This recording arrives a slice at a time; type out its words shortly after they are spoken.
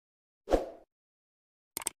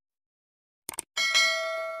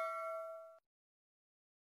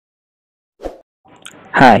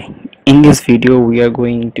Hi, in this video we are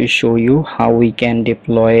going to show you how we can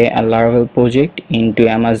deploy a Laravel project into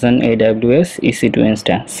Amazon AWS EC2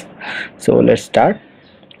 instance. So let's start.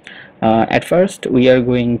 At first we are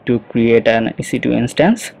going to create an EC2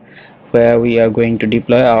 instance where we are going to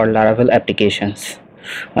deploy our Laravel applications.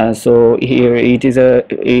 So here it is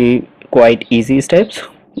a quite easy steps.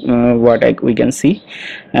 We can see.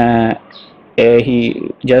 Uh,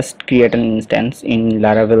 he just create an instance in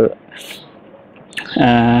Laravel.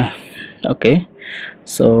 Uh, okay,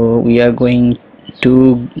 so we are going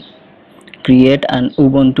to create an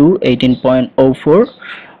Ubuntu 18.04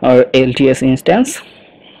 or LTS instance.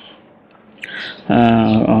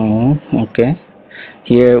 Okay,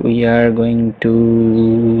 here we are going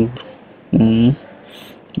to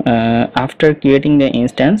after creating the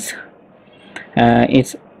instance,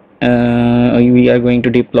 it's we are going to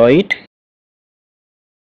deploy it.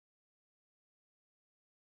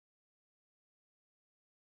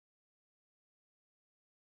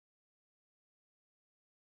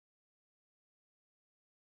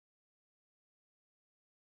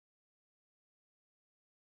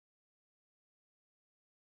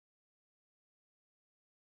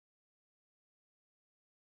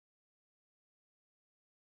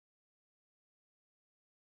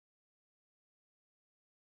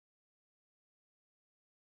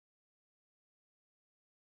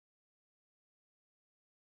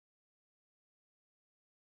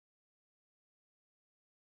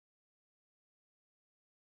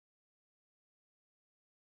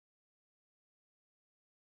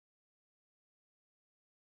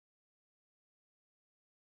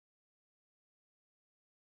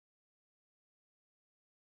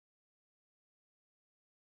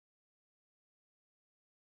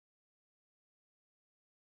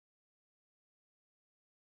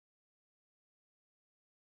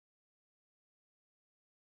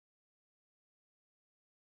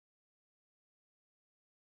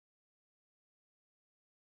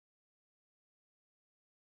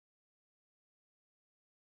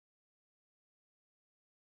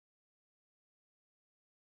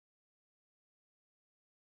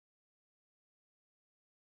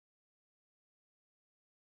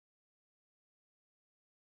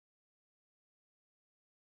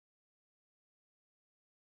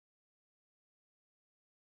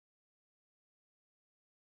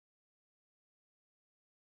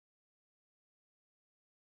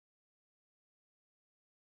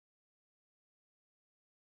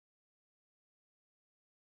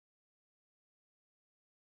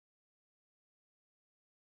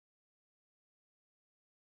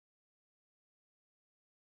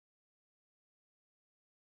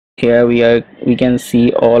 Here we can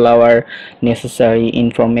see all our necessary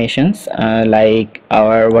informations, like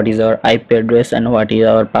our what is our IP address and what is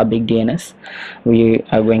our public DNS. We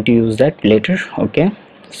are going to use that later. Okay,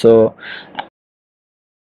 so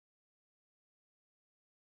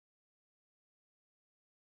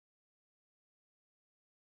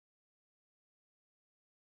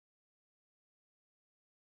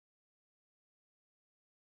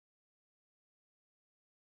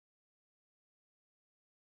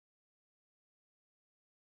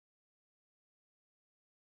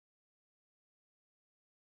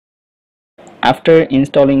after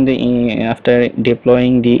installing the after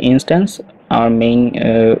deploying the instance, our main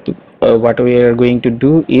what we are going to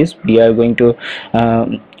do is we are going to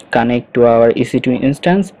connect to our EC2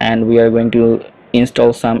 instance, and we are going to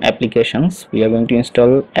install some applications. We are going to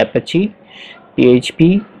install Apache,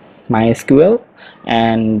 PHP, MySQL,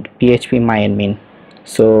 and PHPMyAdmin.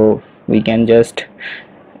 So we can just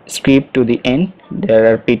skip to the end.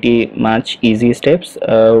 There are pretty much easy steps.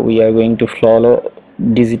 We are going to follow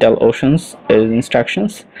digital oceans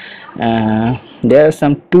instructions. There are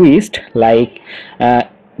some twists, like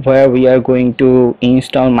where we are going to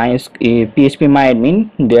install my PHPMyAdmin.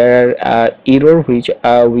 There are error which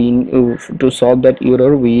we to solve that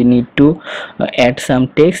error we need to add some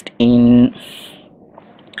text in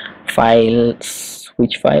files.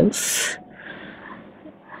 Which files?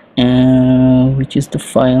 Which is the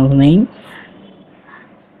file name?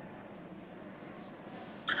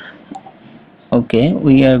 Okay,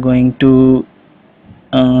 we are going to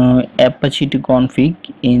Apache to config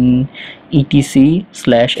in etc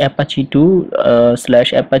slash apache 2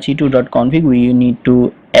 slash apache 2.config. We need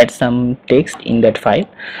to add some text in that file.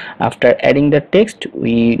 After adding the text,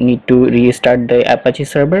 we need to restart the Apache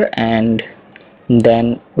server, and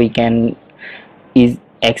then we can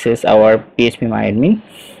access our PHPMyAdmin.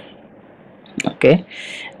 Okay,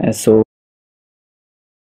 so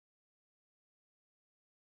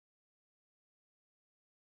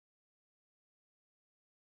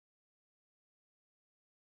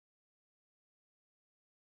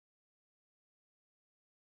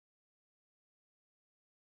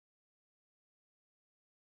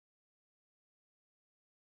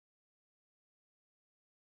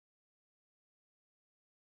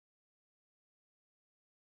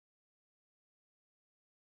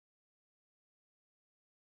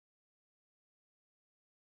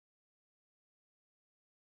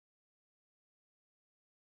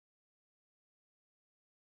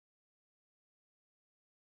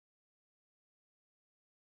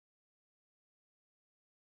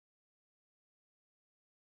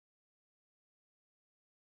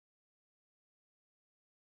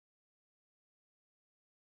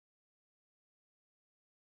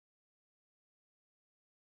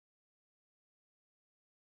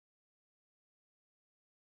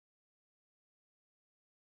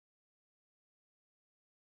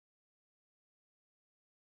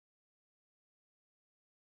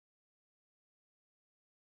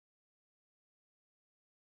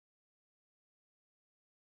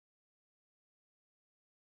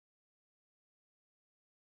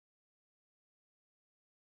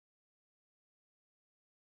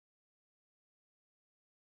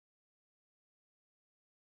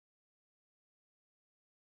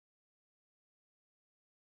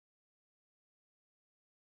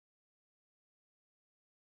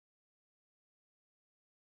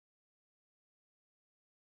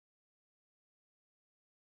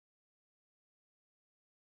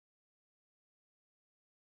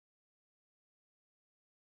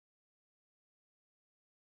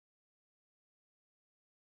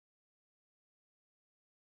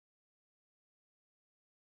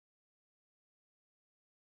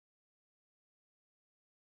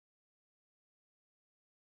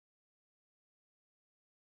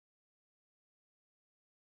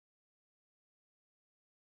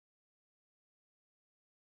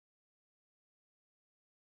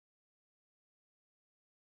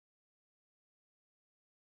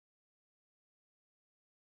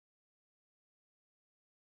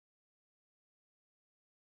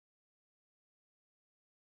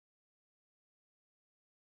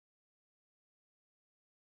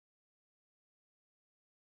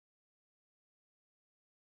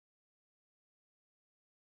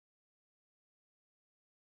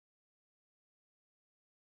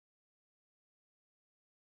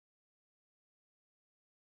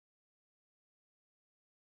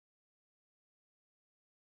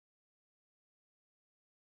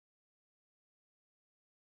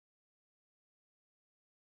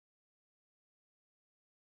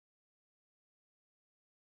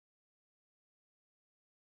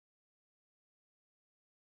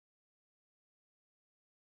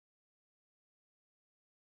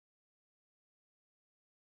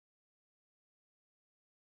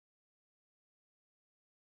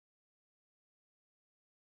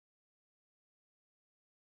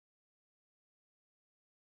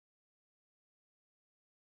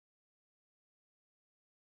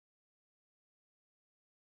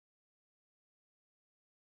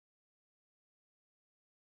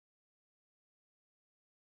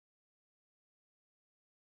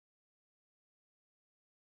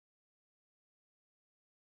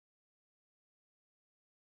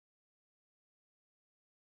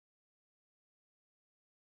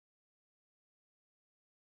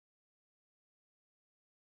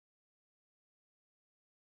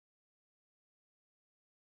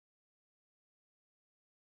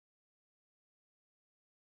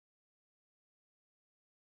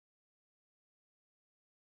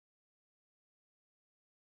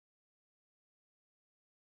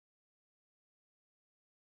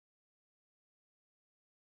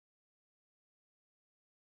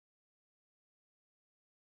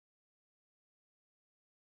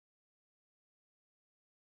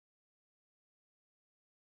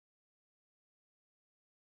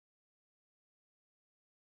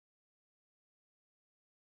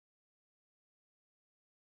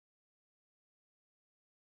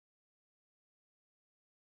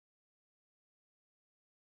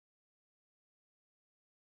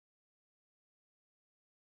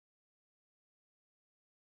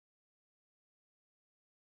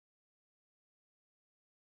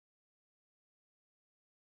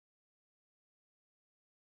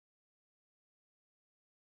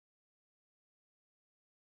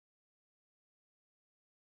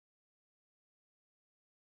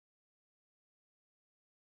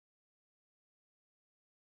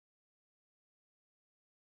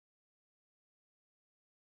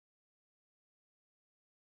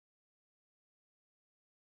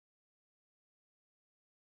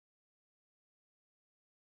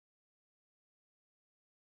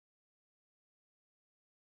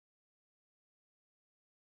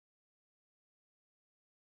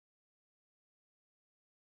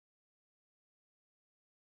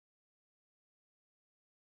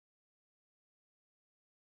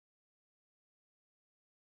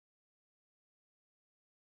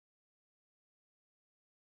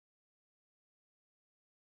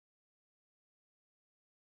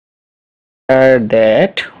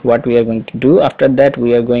that, what we are going to do after that,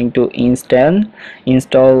 we are going to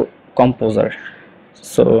install Composer.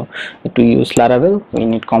 So to use Laravel we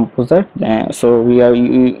need Composer, so we are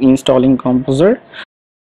installing Composer.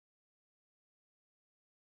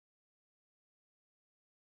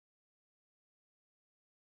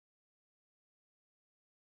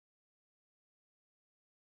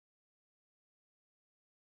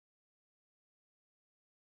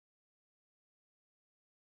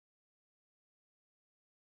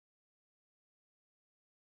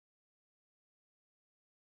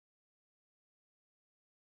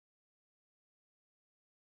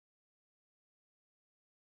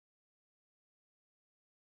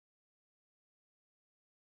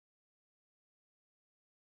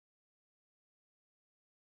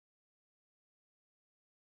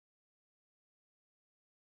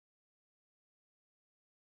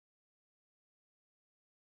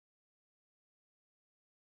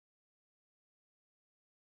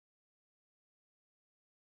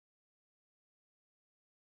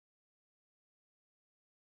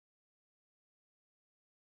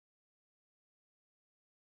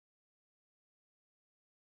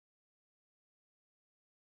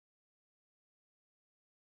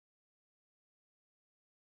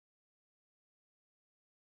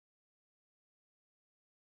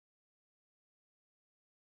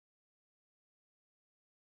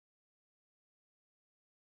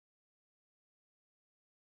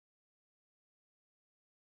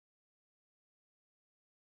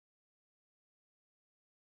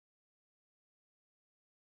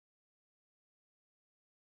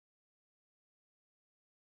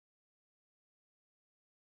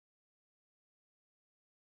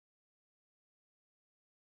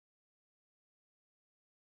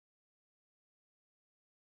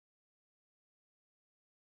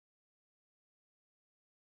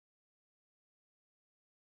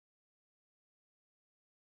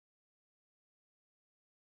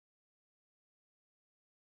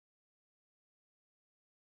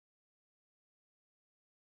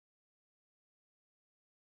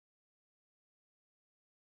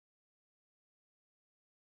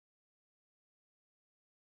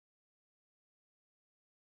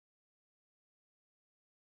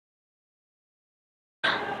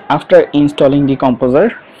 After installing the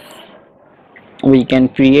Composer, we can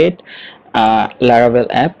create a Laravel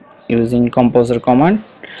app using Composer command.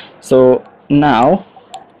 So now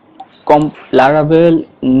Laravel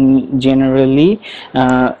generally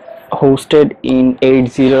hosted in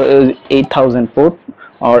 8000 port,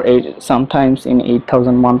 or sometimes in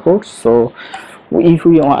 8001 ports. So if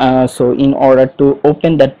we so in order to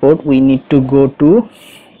open that port we need to go to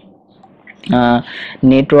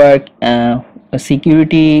network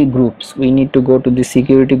security groups. We need to go to the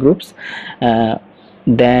security groups,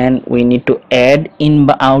 then we need to add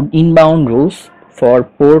inbound rules for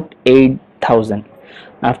port 8000.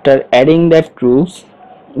 After adding that rules,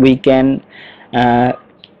 we can uh,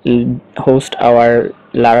 host our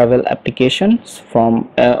Laravel applications from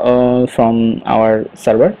our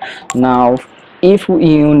server. Now if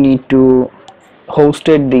you need to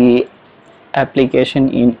hosted the application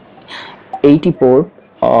in 80 port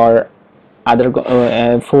or other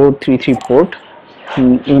 433 port,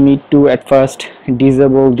 you need to at first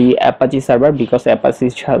disable the Apache server, because Apache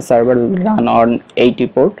server will run on 80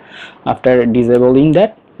 port. After disabling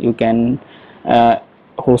that, you can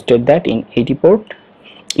hosted that in 80 port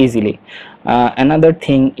easily. Another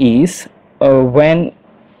thing is, when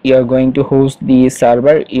you are going to host the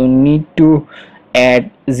server, you need to add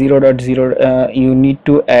 0.0 you need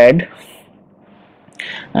to add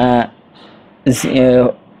uh,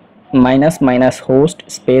 minus minus host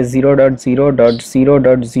space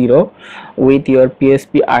 0.0.0.0 with your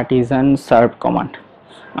PHP artisan serve command,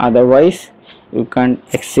 otherwise you can't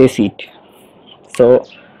access it. So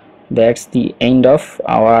that's the end of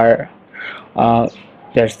our uh,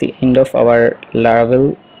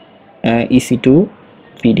 Laravel EC2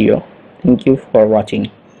 video. Thank you for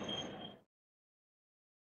watching.